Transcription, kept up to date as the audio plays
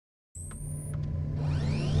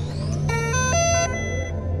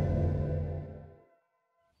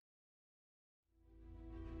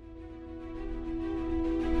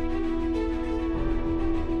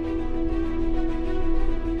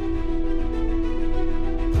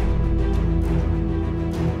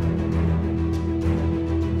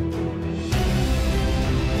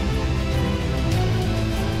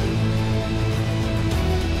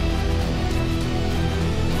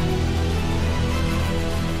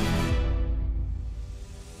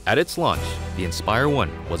At its launch, the Inspire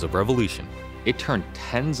 1 was a revolution. It turned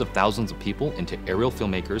tens of thousands of people into aerial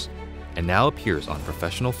filmmakers and now appears on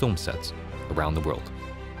professional film sets around the world.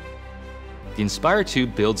 The Inspire 2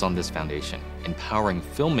 builds on this foundation, empowering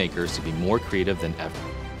filmmakers to be more creative than ever,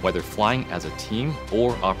 whether flying as a team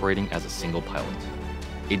or operating as a single pilot.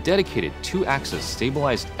 A dedicated 2-axis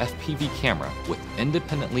stabilized FPV camera with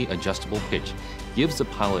independently adjustable pitch gives the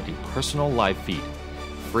pilot a personal live feed,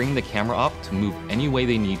 freeing the camera op to move any way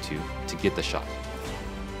they need to get the shot.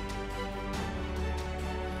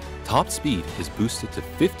 Top speed is boosted to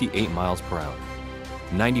 58 miles per hour,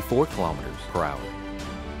 94 kilometers per hour,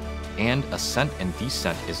 and ascent and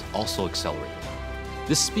descent is also accelerated.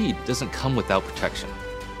 This speed doesn't come without protection.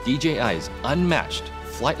 DJI's unmatched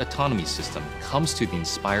flight autonomy system comes to the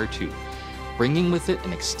Inspire 2, bringing with it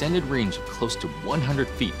an extended range of close to 100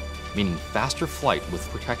 feet, meaning faster flight with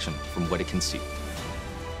protection from what it can see.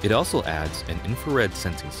 It also adds an infrared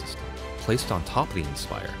sensing system placed on top of the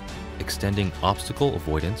Inspire, extending obstacle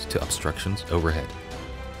avoidance to obstructions overhead.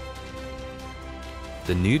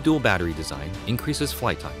 The new dual battery design increases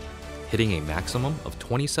flight time, hitting a maximum of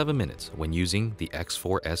 27 minutes when using the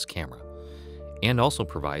X4S camera, and also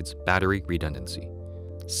provides battery redundancy.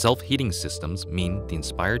 Self-heating systems mean the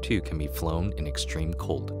Inspire 2 can be flown in extreme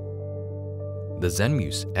cold. The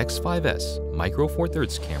Zenmuse X5S Micro Four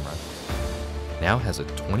Thirds camera now has a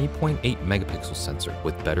 20.8 megapixel sensor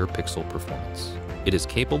with better pixel performance. It is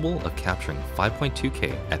capable of capturing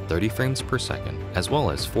 5.2K at 30 frames per second, as well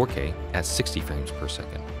as 4K at 60 frames per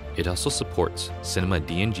second. It also supports cinema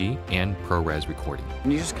DNG and ProRes recording.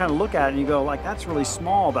 And you just kind of look at it and you go, like, that's really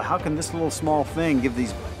small, but how can this little small thing give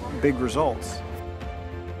these big results?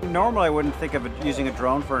 Normally I wouldn't think of using a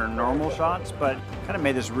drone for normal shots, but kind of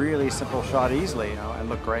made this really simple shot easily, you know, and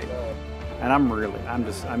look great. And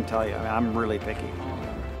I'm telling you, I'm really picky.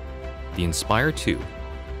 The Inspire 2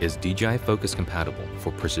 is DJI focus compatible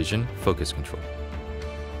for precision focus control.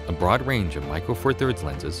 A broad range of Micro Four Thirds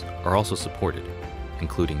lenses are also supported,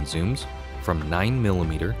 including zooms from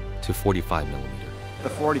 9mm to 45mm. The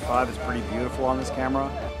 45 is pretty beautiful on this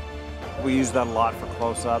camera. We use that a lot for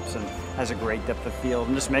close-ups and has a great depth of field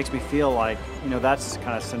and just makes me feel like, you know, that's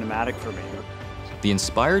kind of cinematic for me. The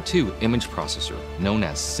Inspire 2 image processor, known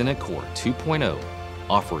as CineCore 2.0,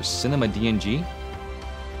 offers cinema DNG,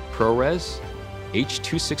 ProRes,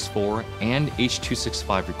 H.264 and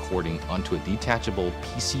H.265 recording onto a detachable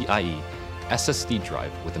PCIe SSD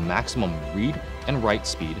drive with a maximum read and write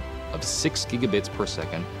speed of 6 gigabits per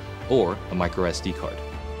second or a micro SD card.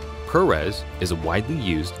 ProRes is a widely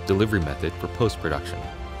used delivery method for post-production,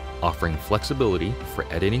 offering flexibility for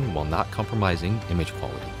editing while not compromising image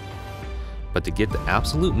quality. But to get the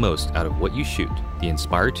absolute most out of what you shoot, the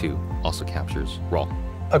Inspire 2 also captures RAW.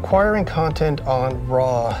 Acquiring content on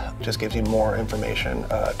RAW just gives you more information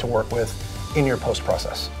to work with in your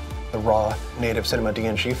post-process. The RAW native cinema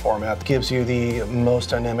DNG format gives you the most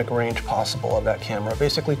dynamic range possible of that camera. It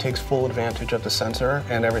basically takes full advantage of the sensor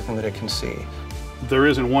and everything that it can see. There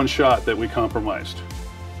isn't one shot that we compromised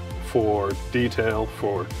for detail,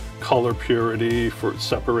 for color purity, for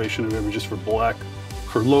separation of images, for black,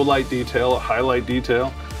 for low light detail, highlight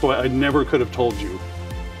detail. Boy, I never could have told you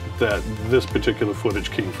that this particular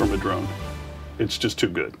footage came from a drone. It's just too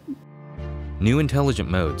good. New intelligent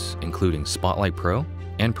modes, including Spotlight Pro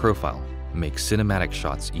and Profile, make cinematic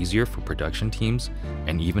shots easier for production teams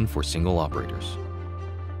and even for single operators.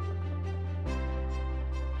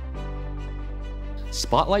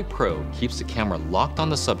 Spotlight Pro keeps the camera locked on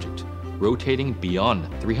the subject, rotating beyond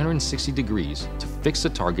 360 degrees to fix the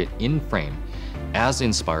target in frame as the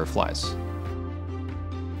Inspire flies.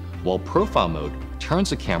 While Profile mode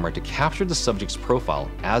turns the camera to capture the subject's profile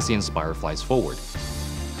as the Inspire flies forward.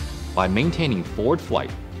 By maintaining forward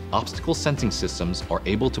flight, obstacle sensing systems are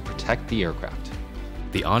able to protect the aircraft.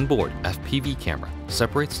 The onboard FPV camera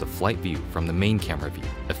separates the flight view from the main camera view,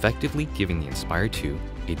 effectively giving the Inspire 2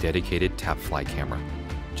 a dedicated tap fly camera.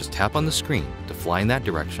 Just tap on the screen to fly in that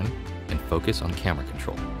direction and focus on camera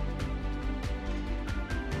control.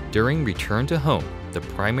 During return to home, the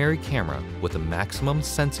primary camera with a maximum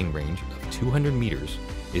sensing range of 200 meters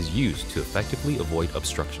is used to effectively avoid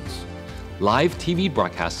obstructions. Live TV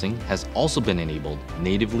broadcasting has also been enabled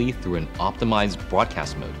natively through an optimized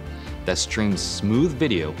broadcast mode that streams smooth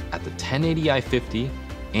video at the 1080i50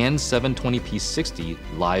 and 720p 60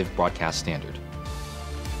 live broadcast standard.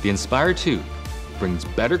 The Inspire 2 brings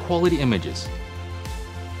better quality images,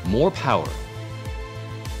 more power,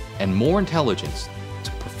 and more intelligence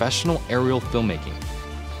to professional aerial filmmaking,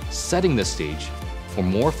 setting the stage for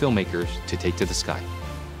more filmmakers to take to the sky.